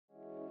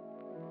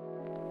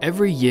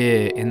Every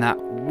year, in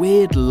that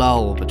weird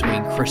lull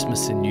between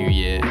Christmas and New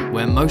Year,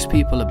 where most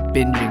people are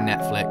binging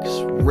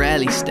Netflix,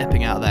 rarely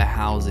stepping out of their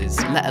houses,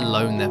 let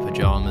alone their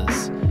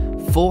pajamas,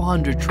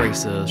 400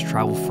 tracers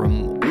travel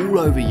from all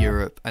over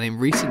Europe and in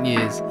recent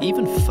years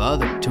even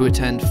further to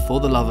attend For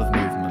the Love of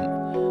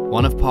Movement,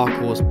 one of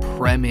parkour's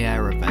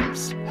premier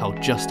events held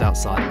just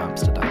outside of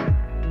Amsterdam.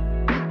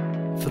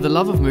 For the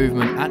Love of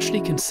Movement actually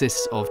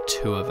consists of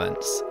two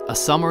events, a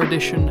summer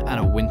edition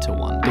and a winter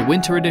one. The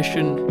winter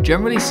edition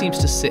generally seems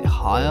to sit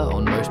higher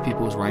on most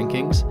people's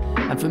rankings,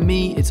 and for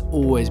me it's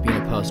always been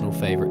a personal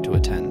favourite to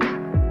attend.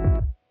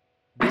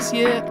 This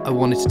year I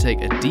wanted to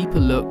take a deeper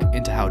look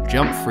into how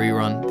Jump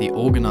Freerun, the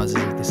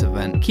organisers of this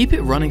event, keep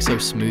it running so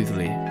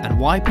smoothly, and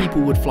why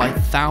people would fly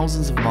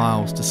thousands of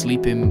miles to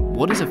sleep in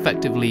what is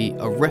effectively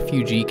a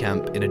refugee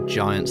camp in a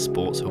giant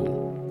sports hall.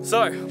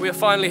 So, we are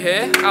finally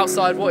here,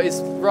 outside what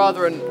is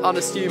rather an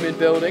unassuming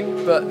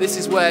building, but this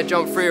is where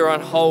Jump Freerun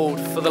hold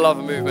For the Love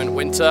of Movement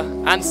winter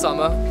and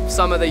summer.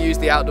 Summer they use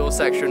the outdoor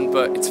section,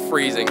 but it's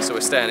freezing, so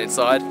we're staying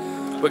inside.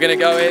 We're gonna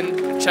go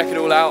in, check it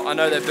all out. I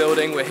know they're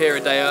building, we're here a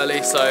day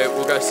early, so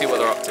we'll go see what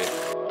they're up to.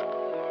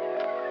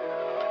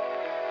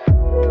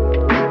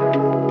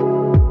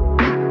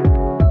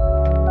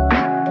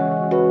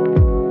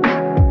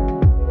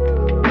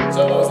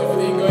 So is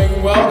everything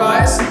going well,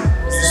 guys?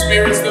 Is the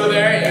spirit still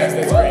there? Yes,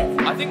 that's great.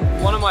 I think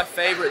one of my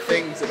favourite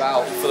things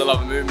about For the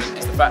Love of Movement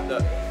is the fact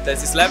that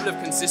there's this level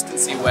of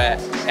consistency where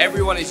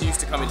everyone is used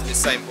to coming to this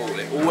same hall.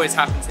 It always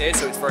happens here,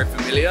 so it's very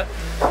familiar.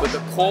 But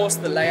the course,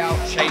 the layout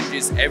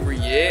changes every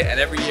year, and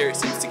every year it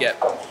seems to get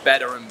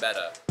better and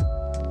better.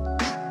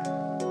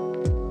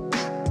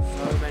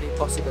 So many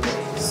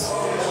possibilities.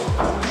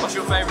 What's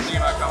your favourite thing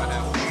about coming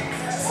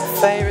here?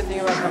 Favourite thing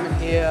about coming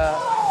here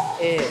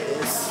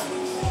is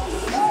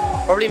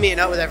probably meeting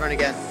up with everyone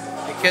again.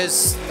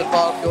 Because the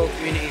parkour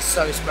community is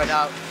so spread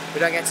out, we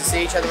don't get to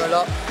see each other a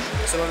lot.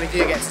 So when we do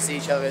get to see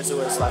each other, it's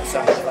always like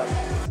so much fun.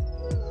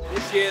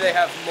 This year they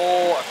have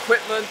more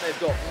equipment, they've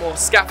got more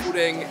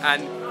scaffolding,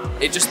 and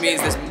it just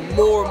means there's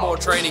more and more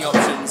training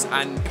options,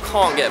 and you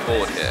can't get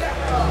bored here.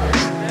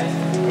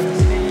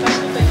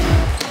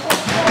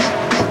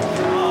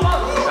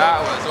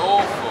 That was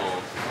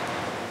awful.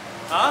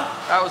 Huh?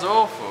 That was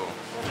awful.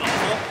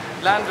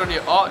 Land on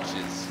your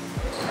arches.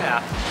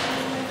 Yeah.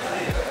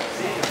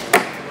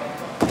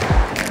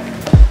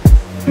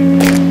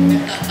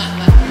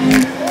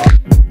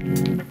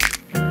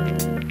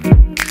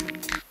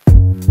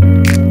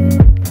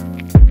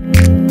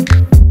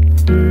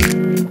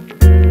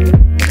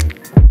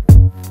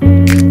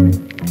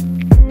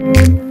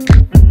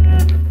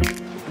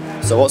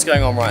 So what's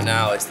going on right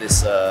now is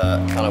this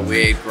kind of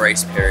weird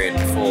grace period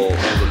before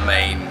all the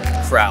main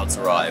crowds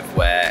arrive,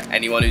 where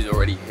anyone who's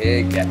already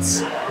here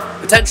gets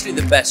potentially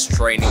the best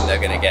training they're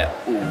going to get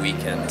all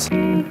weekend.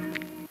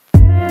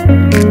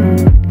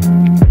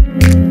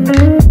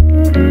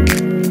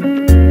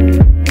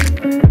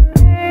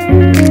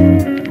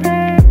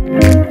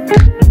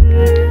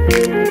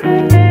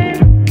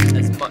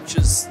 As much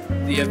as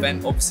the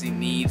event obviously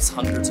needs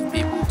hundreds of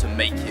people to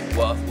make it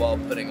worthwhile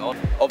putting on,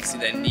 obviously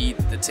they need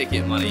the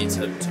ticket money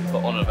to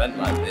put on an event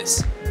like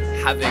this.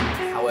 Having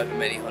however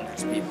many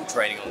hundreds of people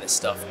training on this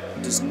stuff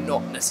does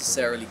not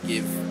necessarily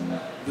give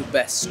the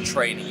best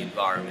training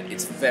environment.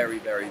 It's very,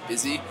 very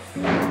busy,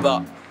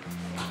 but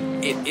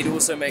it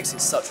also makes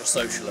it such a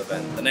social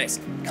event. The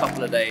next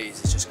couple of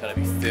days is just going to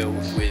be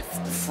filled with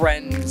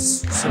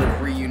friends sort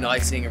of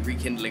reuniting and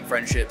rekindling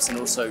friendships, and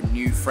also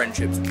new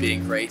friendships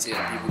being created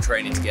and people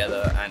training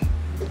together, and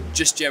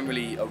just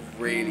generally a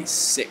really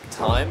sick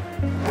time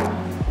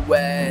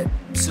where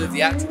sort of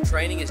the actual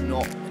training is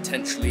not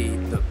potentially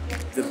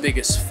the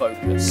biggest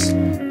focus.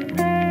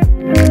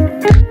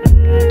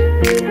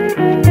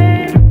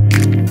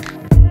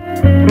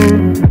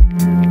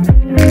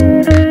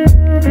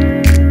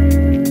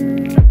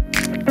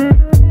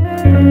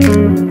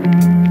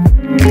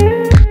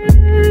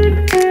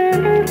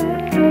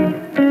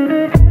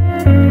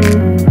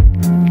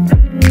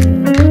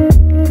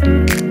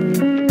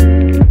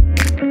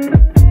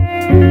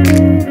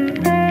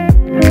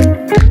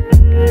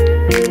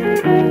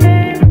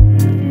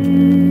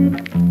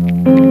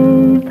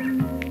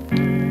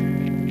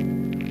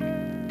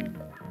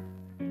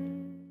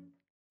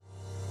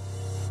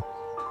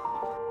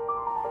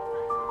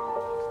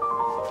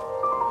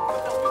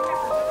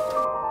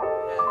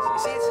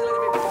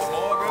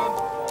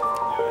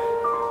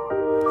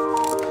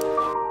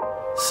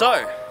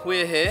 So,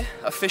 we're here,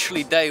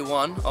 officially day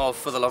one of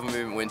For the Love of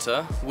Movement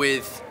Winter,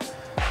 with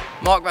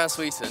Mark Van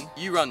Sweeten.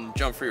 You run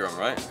Jump Freerun,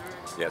 right?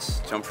 Yes,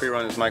 Jump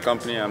Freerun is my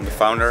company, I'm the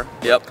founder.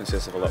 Yep. It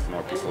consists of a lot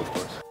more people, of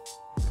course.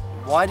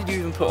 Why did you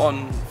even put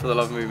on For the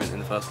Love of Movement in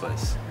the first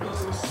place?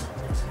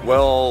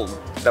 Well,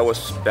 that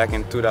was back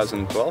in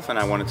 2012, and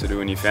I wanted to do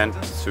an event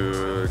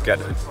to get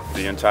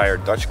the entire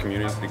Dutch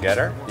community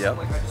together. Yep.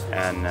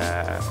 And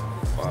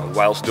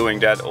whilst doing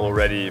that,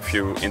 already a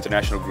few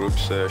international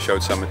groups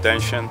showed some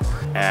attention,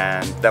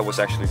 and that was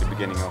actually the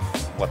beginning of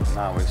what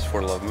now is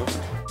For the Love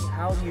Movement.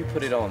 How do you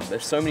put it on?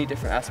 There's so many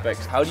different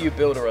aspects. How do you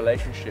build a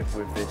relationship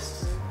with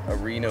this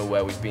arena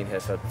where we've been here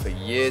for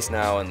years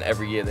now, and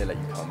every year they let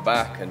you come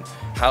back. And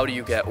how do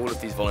you get all of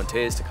these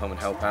volunteers to come and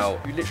help out?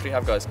 You literally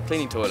have guys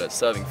cleaning toilets,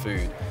 serving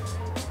food,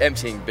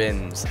 emptying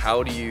bins.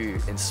 How do you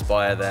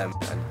inspire them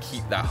and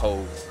keep that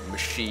whole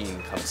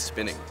machine kind of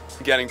spinning?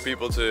 Getting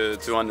people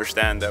to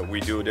understand that we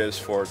do this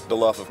for the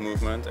love of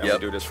movement, and we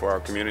do this for our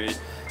community.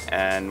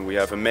 And we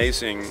have an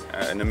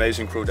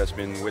amazing crew that's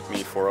been with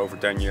me for over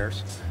 10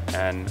 years.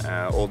 And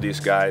all these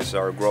guys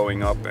are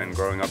growing up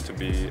to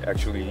be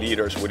actually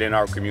leaders within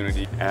our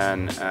community,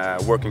 and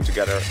working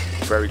together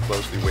very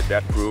closely with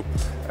that group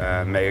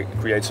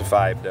creates a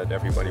vibe that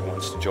everybody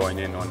wants to join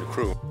in on the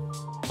crew.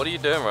 What are you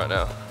doing right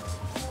now?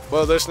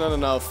 Well, there's not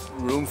enough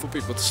room for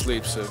people to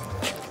sleep, so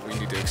we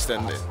need to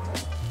extend it.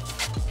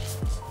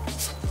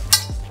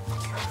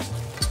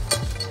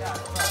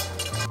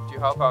 Do you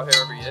help out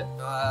here every year?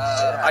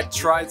 I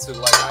tried to,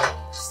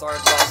 I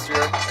started last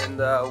year in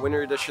the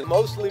winter edition,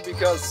 mostly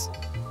because,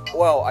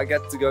 well, I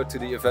get to go to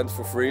the event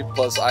for free,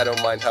 plus I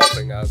don't mind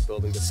helping out,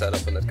 building the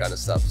setup and that kind of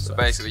stuff. So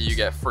basically you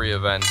get a free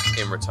event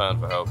in return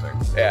for helping.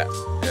 Yeah.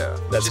 Yeah.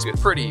 That's Which good.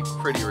 is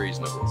pretty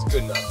reasonable. It's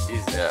good enough.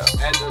 Easy. Yeah.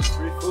 And there's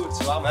free food,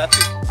 so I'm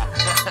happy.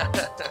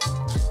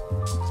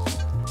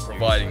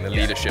 Providing the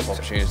leadership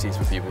opportunities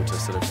for people to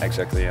sort of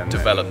and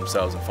develop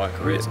themselves and find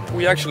careers.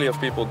 We actually have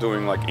people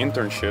doing like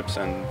internships,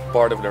 and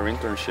part of their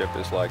internship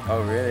is like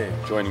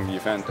joining the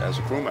event as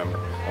a crew member.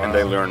 And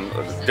they learn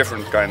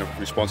different kind of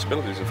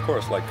responsibilities, of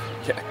course, like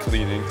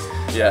cleaning,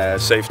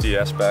 safety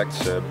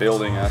aspects,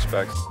 building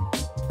aspects.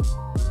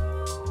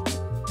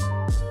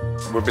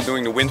 We've been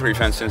doing the winter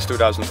event since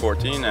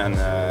 2014, and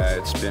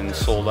it's been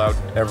sold out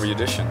every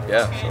edition.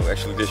 Yeah. So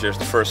actually this year is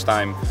the first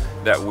time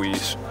that we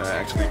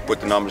actually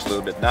put the numbers a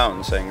little bit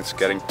down, saying it's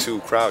getting too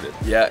crowded.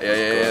 Yeah.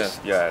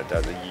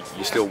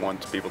 You still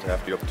want people to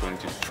have the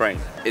opportunity to train.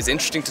 It's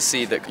interesting to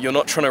see that you're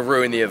not trying to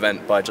ruin the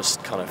event by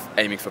just kind of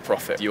aiming for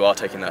profit. You are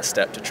taking that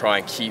step to try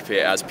and keep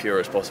it as pure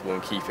as possible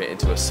and keep it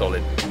into a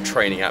solid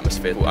training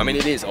atmosphere. I mean,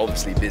 it is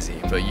obviously busy,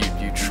 but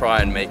you try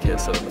and make it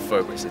so that the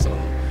focus is on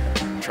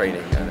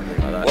training and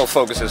everything like that. Well,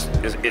 focus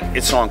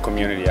it's on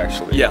community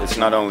actually. Yeah. It's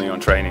not only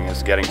on training,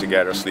 it's getting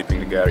together, sleeping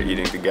together,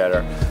 eating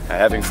together,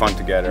 having fun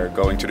together,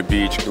 going to the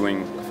beach,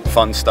 doing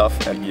fun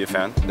stuff at the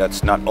event.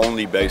 That's not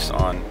only based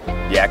on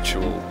the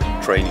actual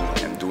training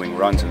and doing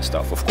runs and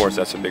stuff. Of course,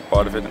 that's a big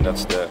part of it, and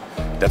that's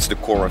the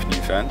core of the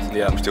event.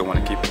 Yeah. We still want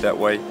to keep it that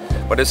way.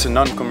 But it's a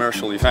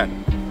non-commercial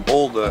event.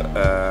 All the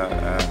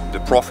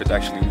profit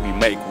actually we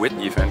make with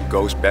the event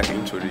goes back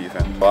into the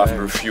event.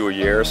 After a few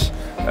years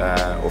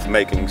of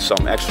making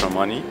some extra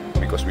money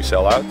because we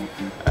sell out,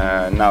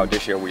 now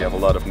this year we have a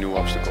lot of new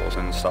obstacles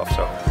and stuff,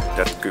 so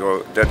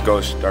that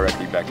goes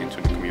directly back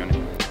into the community.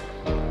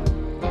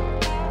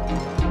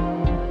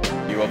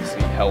 You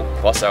obviously help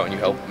us out and you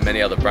help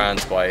many other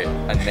brands by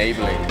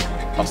enabling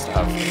us to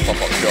have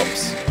pop-up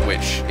shops,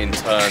 which in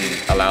turn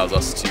allows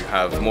us to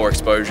have more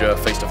exposure,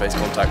 face-to-face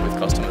contact with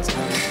customers,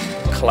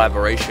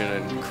 collaboration,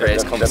 and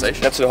creates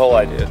conversation. That's the whole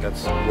idea.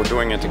 We're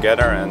doing it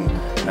together, and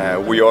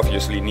we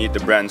obviously need the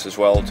brands as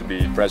well to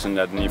be present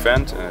at an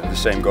event. The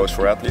same goes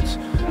for athletes.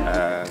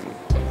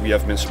 We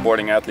have been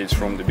supporting athletes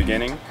from the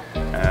beginning,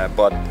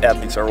 but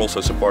athletes are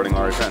also supporting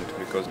our event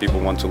because people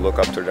want to look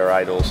up to their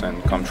idols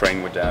and come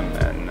train with them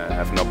and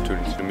have an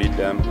opportunity to meet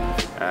them.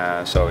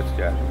 So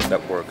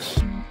that works.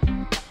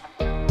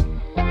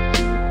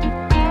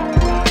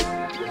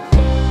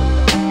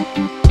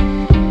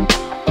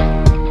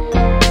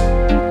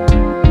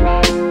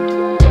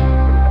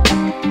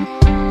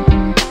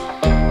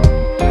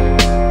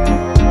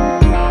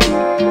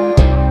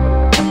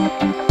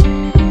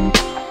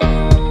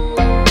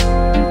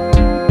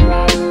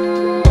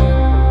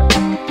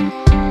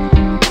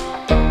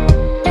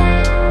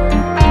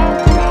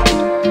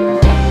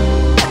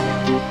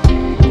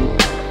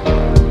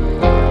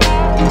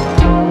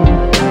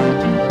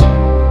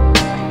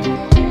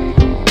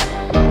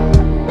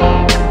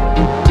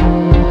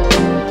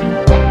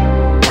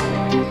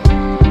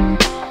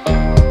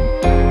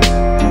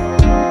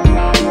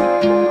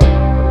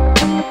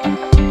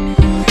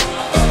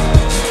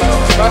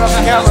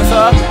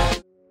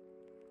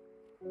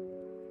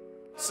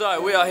 So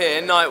we are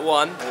here, night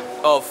one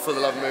of For the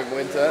Love of Moving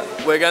Winter.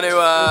 We're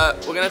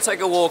gonna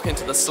take a walk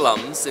into the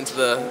slums, into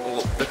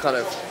the kind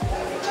of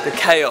the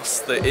chaos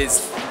that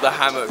is the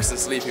hammocks and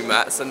sleeping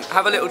mats, and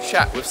have a little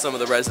chat with some of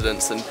the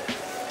residents and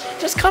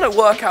just kind of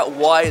work out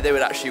why they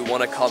would actually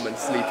want to come and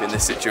sleep in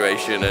this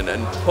situation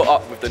and put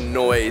up with the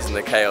noise and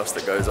the chaos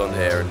that goes on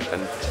here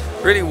and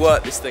really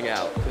work this thing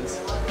out. Because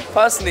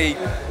personally,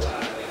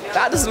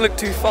 that doesn't look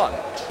too fun.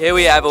 Here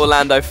we have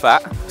Orlando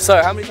Fat.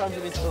 So how many times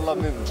have you been to For the Love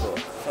of Moving for?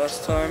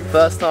 First time.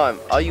 First time.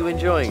 Are you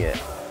enjoying it?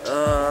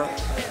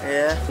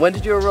 Yeah. When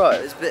did you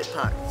arrive? It's a bit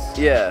packed.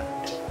 Yeah.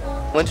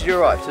 When did you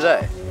arrive?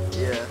 Today?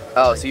 Yeah.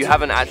 Oh, so you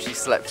haven't actually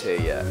slept here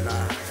yet?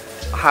 Nah.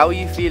 How are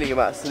you feeling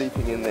about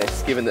sleeping in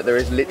this, given that there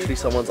is literally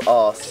someone's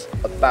arse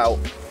about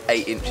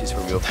 8 inches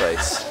from your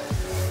face?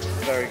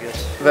 Very good.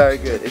 Very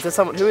good. Is there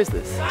someone? Who is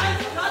this?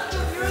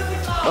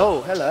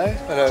 Oh, hello.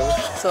 Hello.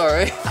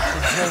 Sorry.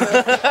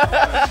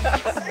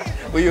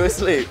 Were you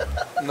asleep?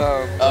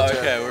 No. Oh,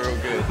 okay, we're all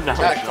good. We're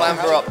gonna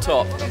clamber up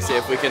top and see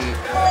if we can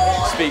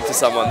speak to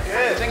someone.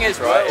 The thing is,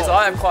 right, is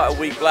I have quite a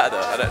weak bladder,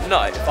 and at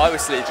night, if I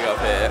was sleeping up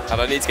here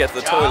and I need to get to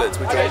the toilets,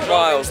 which are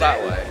miles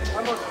that way,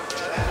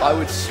 I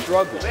would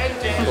struggle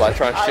to like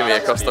try and shimmy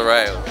across the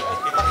rail.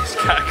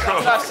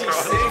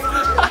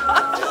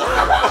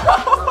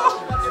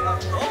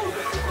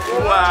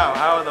 Wow,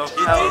 how the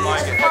hell am I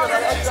getting?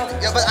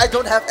 Yeah, but I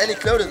don't have any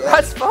clothes on.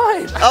 That's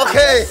fine.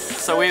 Okay.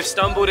 So we have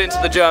stumbled into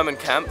the German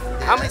camp.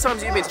 How many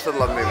times have you been to For the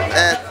Love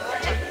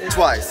Movement?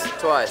 Twice.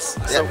 Twice.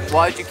 So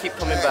why did you keep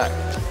coming back?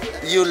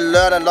 You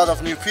learn a lot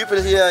of new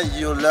people here.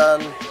 You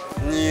learn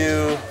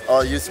you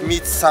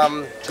meet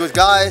some good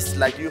guys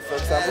like you, for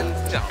example.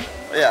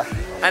 Yeah.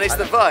 And it's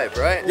the vibe,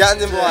 right? Yeah, and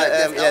the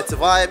vibe. Yeah, it's a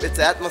vibe. It's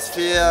the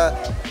atmosphere,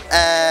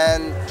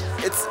 and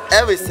it's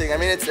everything. I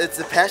mean, it's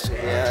a passion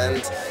here,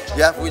 and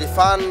you have really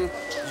fun.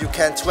 You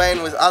can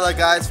train with other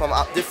guys from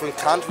different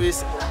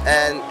countries,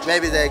 and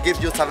maybe they give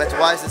you some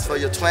advices for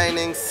your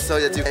trainings so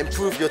that you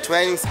improve your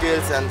training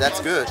skills, and that's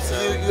good.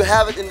 So you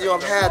have it in your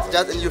head,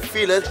 and you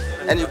feel it,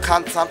 and you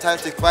can't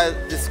sometimes describe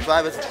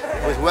it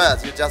with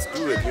words. You just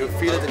do it. You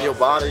feel it in your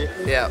body,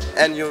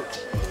 and you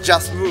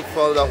just move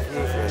for the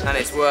movement. And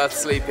it's worth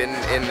sleeping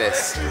in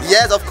this.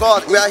 Yes, of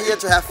course. We are here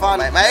to have fun.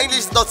 My English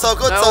is not so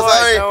good, no so worries,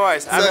 sorry. No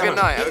worries. Have a good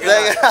night. Have a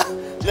good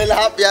night. Little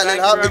help, yeah,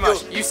 Thank little you help. very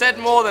much. You said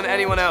more than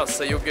anyone else,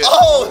 so you're good.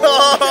 Oh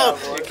no!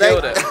 You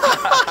killed it.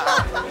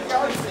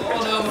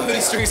 Oh no, my hoodie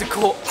strings are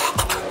caught.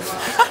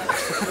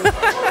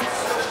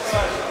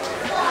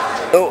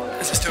 Oh,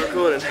 is it still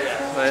recording?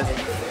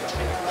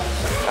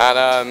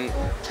 And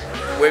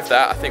with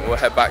that, I think we'll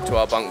head back to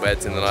our bunk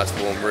beds in the nice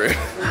warm room.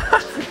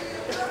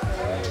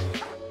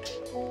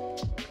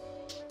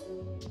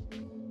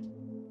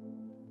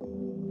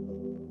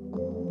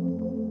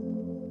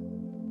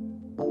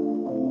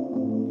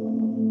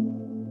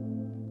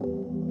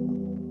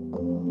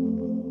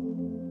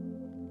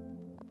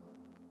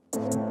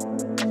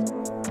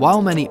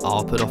 While many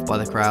are put off by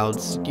the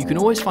crowds, you can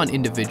always find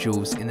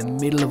individuals in the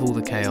middle of all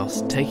the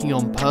chaos taking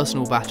on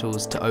personal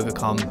battles to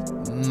overcome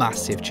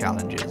massive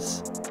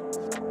challenges.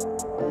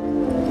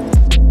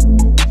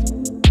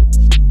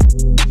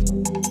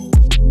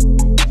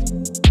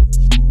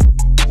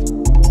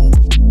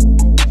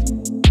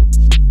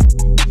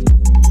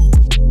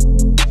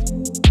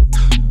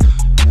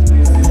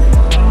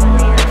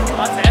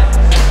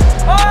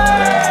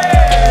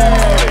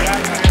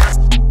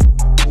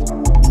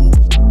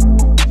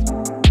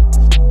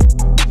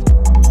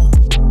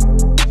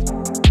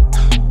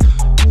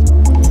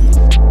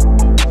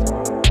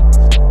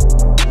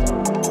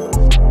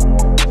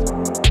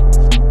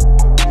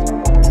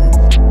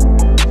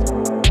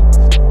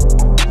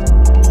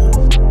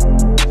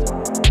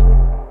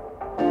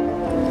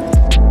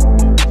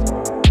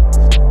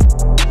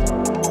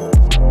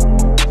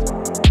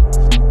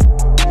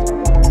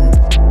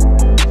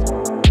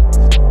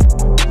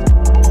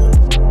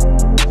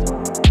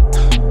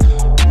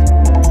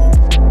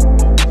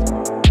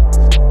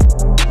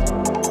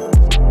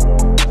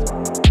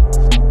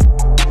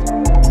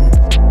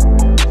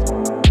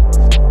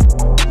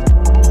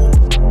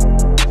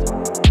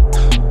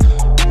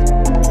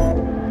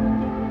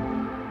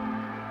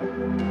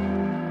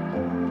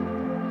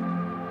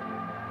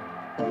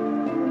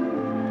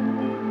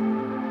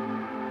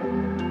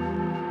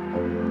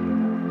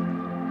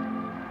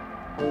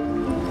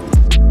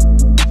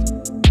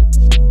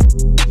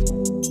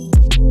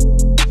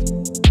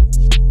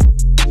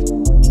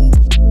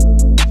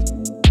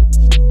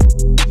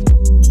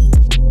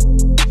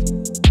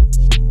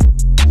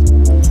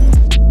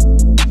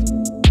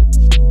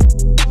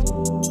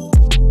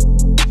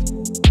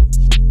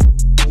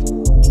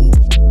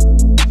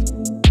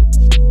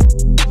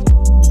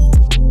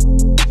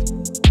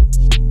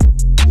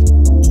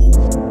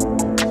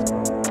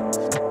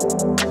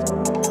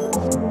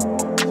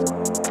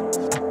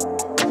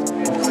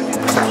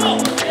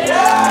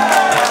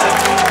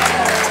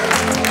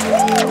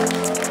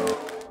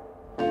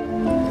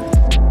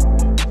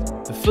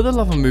 For the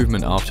Love and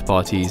Movement after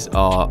parties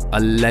are a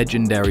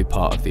legendary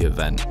part of the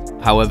event.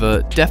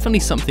 However, definitely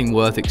something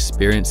worth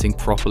experiencing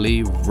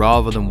properly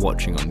rather than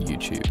watching on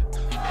YouTube.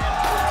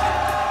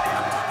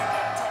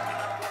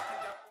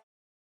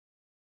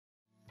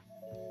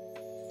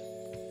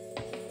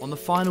 On the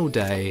final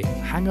day,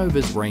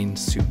 hangovers reign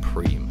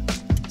supreme.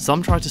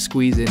 Some try to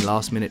squeeze in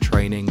last-minute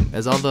training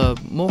as other,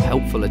 more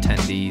helpful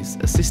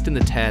attendees assist in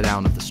the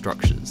teardown of the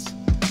structures.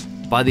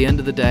 By the end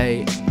of the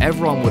day,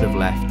 everyone would have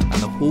left and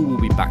the hall will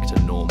be back to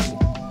normal.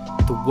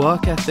 The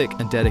work ethic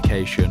and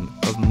dedication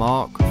of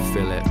Mark,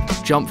 Philip,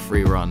 Jump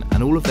Free Run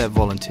and all of their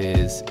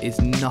volunteers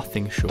is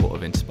nothing short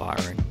of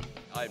inspiring.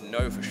 I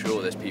know for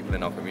sure there's people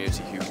in our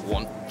community who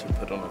want to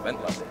put on an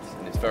event like this,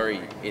 and it's very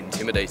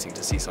intimidating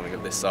to see something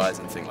of this size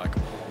and think like,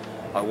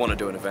 I want to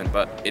do an event,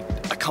 but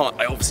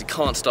I obviously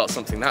can't start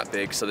something that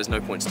big, so there's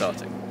no point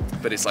starting.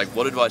 But it's like,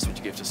 what advice would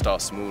you give to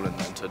start small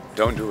and to...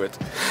 Don't do it.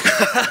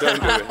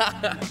 Don't do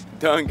it.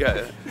 don't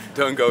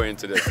go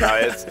into this. No,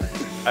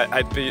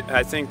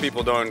 I think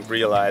people don't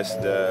realize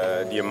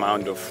the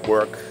amount of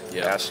work,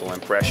 hassle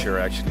and pressure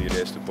actually it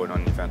is to put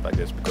on an event like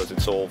this, because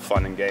it's all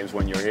fun and games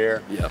when you're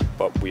here. Yeah.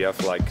 But we have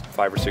like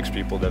 5 or 6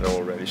 people that are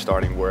already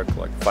starting work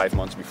like 5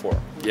 months before.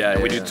 Yeah.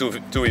 And we do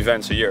two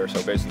events a year,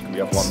 so basically we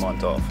have 1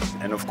 month off.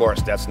 And of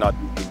course that's not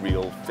the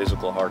real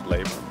physical hard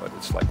labor, but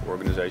it's like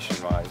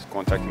organization-wise,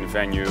 contacting the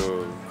venue,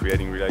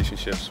 creating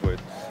relationships with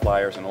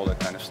flyers and all that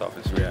kind of stuff.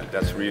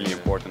 That's really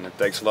important. It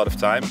takes a lot of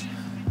time,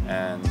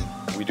 and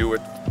we do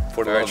it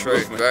for the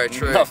movement. Very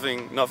true.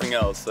 Nothing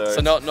else. So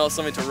not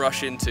something to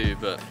rush into,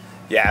 but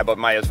yeah. But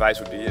my advice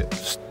would be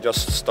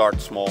just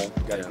start small,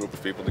 get a group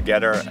of people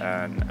together,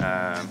 and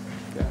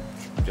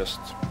just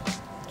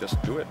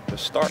do it.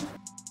 Just start.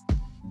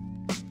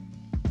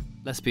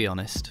 Let's be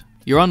honest.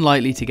 You're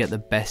unlikely to get the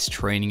best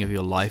training of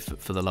your life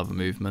for the Love of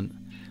Movement.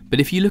 But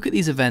if you look at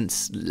these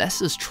events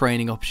less as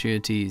training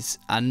opportunities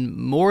and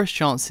more as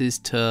chances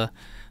to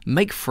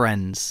make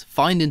friends,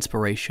 find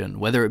inspiration,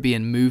 whether it be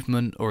in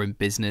movement or in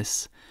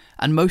business,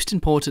 and most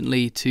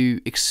importantly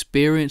to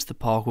experience the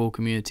parkour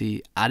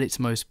community at its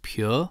most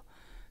pure,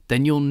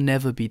 then you'll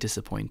never be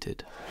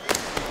disappointed.